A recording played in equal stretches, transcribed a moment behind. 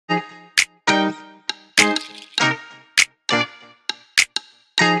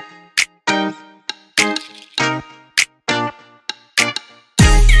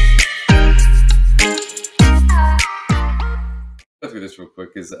real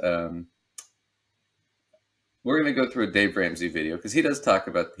quick is we're going to go through a Dave Ramsey video because he didn't talk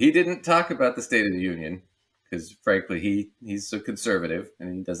about the State of the Union because frankly he's so conservative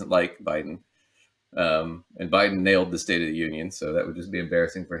and he doesn't like Biden. And Biden nailed the State of the Union, so that would just be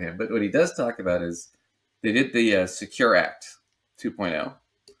embarrassing for him. But what he does talk about is they did the Secure Act 2.0,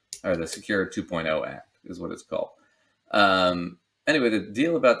 or the Secure 2.0 Act is what it's called. Anyway, the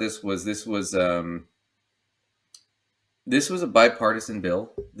deal about this was a bipartisan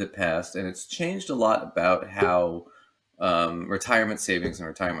bill that passed, and it's changed a lot about how retirement savings and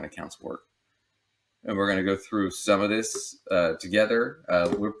retirement accounts work. And we're going to go through some of this together.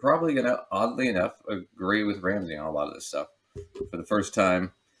 We're probably going to, oddly enough, agree with Ramsey on a lot of this stuff for the first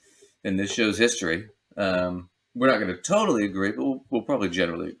time in this show's history. We're not going to totally agree, but we'll probably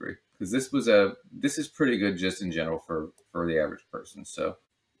generally agree because this is pretty good just in general for the average person. So.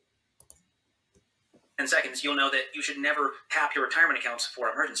 10 seconds, you'll know that you should never tap your retirement accounts for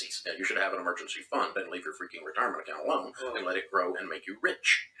emergencies. Yeah, you should have an emergency fund and leave your freaking retirement account alone and let it grow and make you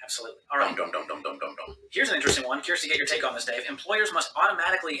rich. Absolutely. All right. Dum. Here's an interesting one. Curious to get your take on this, Dave. Employers must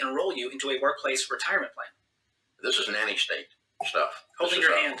automatically enroll you into a workplace retirement plan. This is nanny state stuff. Holding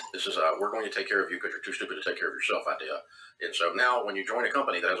your hand. This is we're going to take care of you because you're too stupid to take care of yourself idea. And so now when you join a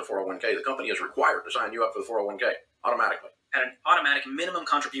company that has a 401k, the company is required to sign you up for the 401k automatically. At an automatic minimum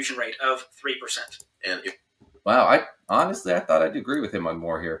contribution rate of 3%. And wow, I thought I'd agree with him on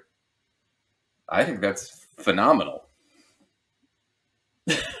more here. I think that's phenomenal.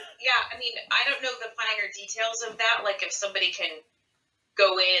 Yeah, I mean, I don't know the finer details of that. Like if somebody can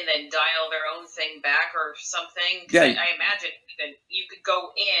go in and dial their own thing back or something. Yeah. I imagine that you could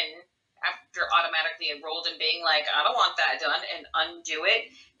go in after automatically enrolled and being like, I don't want that done, and undo it.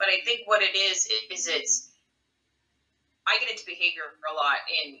 But I think what it is I get into behavior a lot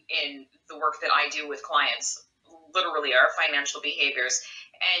in the work that I do with clients, literally our financial behaviors.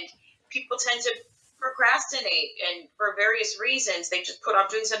 And people tend to procrastinate, and for various reasons, they just put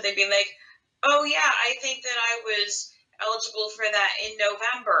off doing something, being like, oh yeah, I think that I was eligible for that in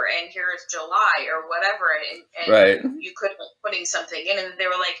November, and here it's July or whatever. And right. You could be putting something in, and they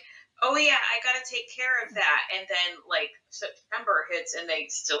were like, oh yeah, I got to take care of that. And then like September hits and they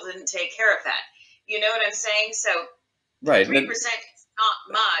still didn't take care of that. You know what I'm saying? So right. 3% is not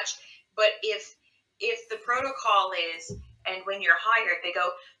much, but if the protocol is, and when you're hired, they go,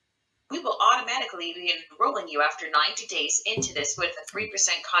 we will automatically be enrolling you after 90 days into this with a 3%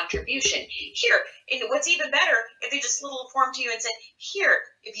 contribution. Here, and what's even better, if they just little form to you and said, here,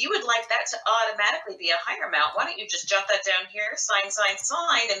 if you would like that to automatically be a higher amount, why don't you just jot that down here, sign,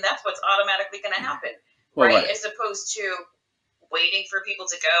 and that's what's automatically going to happen, well, right? As opposed to waiting for people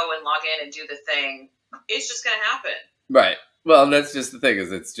to go and log in and do the thing. It's just going to happen. Right. Well, that's just the thing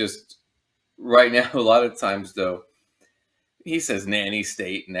is it's just right now, a lot of times though, he says nanny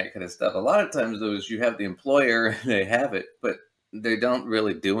state and that kind of stuff. A lot of times those you have the employer, they have it, but they don't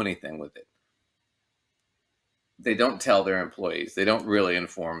really do anything with it. They don't tell their employees. They don't really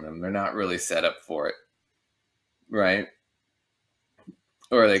inform them. They're not really set up for it. Right.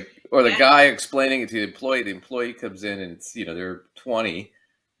 Or the guy explaining it to the employee comes in and it's, they're 20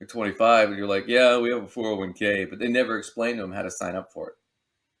 or 25 and you're like, yeah, we have a 401k, but they never explain to them how to sign up for it.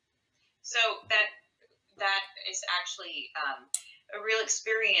 So that is actually a real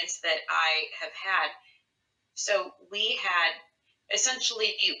experience that I have had. So we had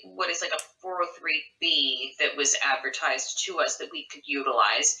essentially what is like a 403B that was advertised to us that we could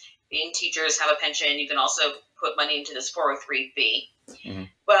utilize. Being teachers have a pension, you can also put money into this 403B. Mm-hmm.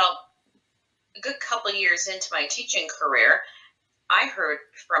 Well, a good couple years into my teaching career, I heard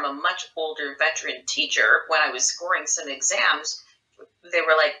from a much older veteran teacher when I was scoring some exams, they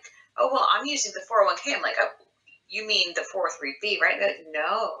were like, oh, well, I'm using the 401k. I'm like, oh, you mean the 403B, right? They're like,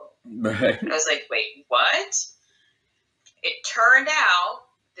 no. Right. I was like, wait, what? It turned out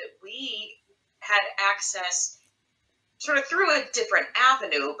that we had access sort of through a different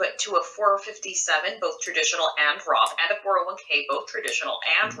avenue, but to a 457, both traditional and Roth, and a 401k, both traditional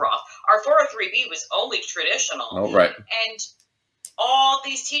and Roth. Our 403B was only traditional. Oh, right. And all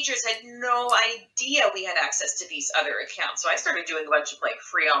these teachers had no idea we had access to these other accounts. So I started doing a bunch of like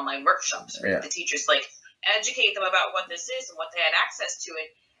free online workshops for the teachers, like educate them about what this is and what they had access to. And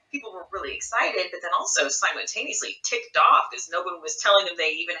people were really excited, but then also simultaneously ticked off because no one was telling them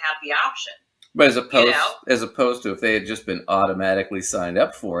they even had the option. But as opposed to if they had just been automatically signed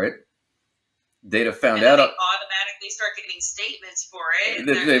up for it, they'd have found out. They automatically start getting statements for it.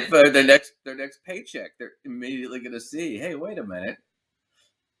 Their next paycheck, they're immediately going to see, hey, wait a minute.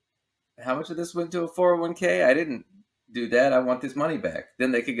 How much of this went to a 401k? I didn't do that. I want this money back.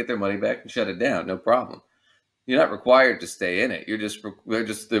 Then they could get their money back and shut it down. No problem. You're not required to stay in it. They're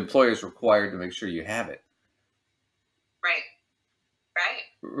just the employer's required to make sure you have it. Right.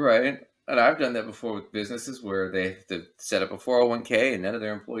 Right. And I've done that before with businesses where they have to set up a 401k and none of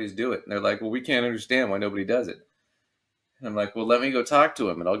their employees do it. And they're like, well, we can't understand why nobody does it. And I'm like, well, let me go talk to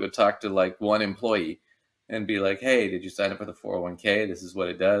him. And I'll go talk to like one employee and be like, hey, did you sign up for the 401k? This is what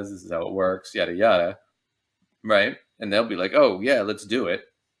it does. This is how it works, yada, yada. Right. And they'll be like, oh, yeah, let's do it.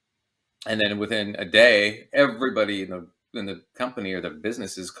 And then within a day, everybody in the company or the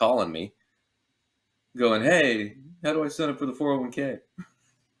business is calling me going, hey, how do I sign up for the 401k?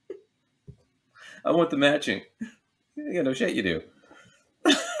 I want the matching. No shit you do.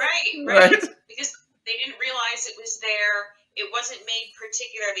 Right. Because they didn't realize it was there. It wasn't made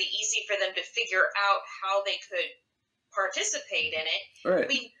particularly easy for them to figure out how they could participate in it. Right. I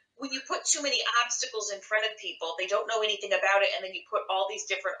mean, when you put too many obstacles in front of people, they don't know anything about it, and then you put all these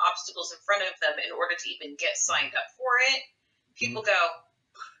different obstacles in front of them in order to even get signed up for it, people go,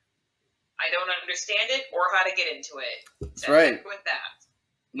 I don't understand it or how to get into it. That's right. With that.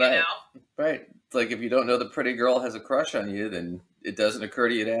 You know? Right. It's like if you don't know the pretty girl has a crush on you, then it doesn't occur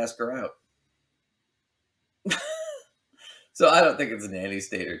to you to ask her out. So I don't think it's a nanny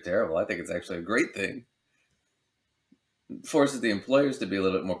state or terrible. I think it's actually a great thing. It forces the employers to be a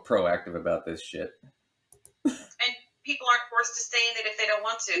little bit more proactive about this shit. And people aren't forced to stay in it if they don't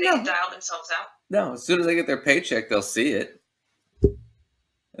want to. They can dial themselves out. No, as soon as they get their paycheck, they'll see it.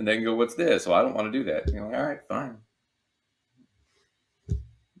 And they can go, what's this? Well, I don't want to do that. You're like, all right, fine.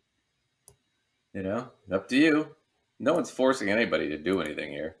 Up to you. No one's forcing anybody to do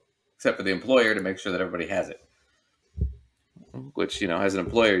anything here, except for the employer to make sure that everybody has it. Which, as an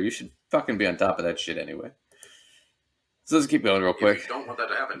employer, you should fucking be on top of that shit anyway. So let's keep going real quick. If you don't want that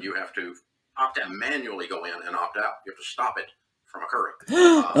to happen, you have to opt out, manually go in and opt out. You have to stop it from occurring.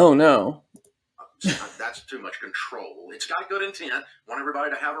 Oh, no. That's too much control. It's got good intent. Want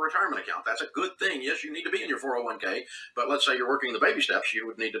everybody to have a retirement account. That's a good thing. Yes, you need to be in your 401k. But let's say you're working the baby steps, you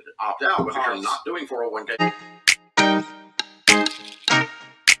would need to opt out because you're not doing 401k.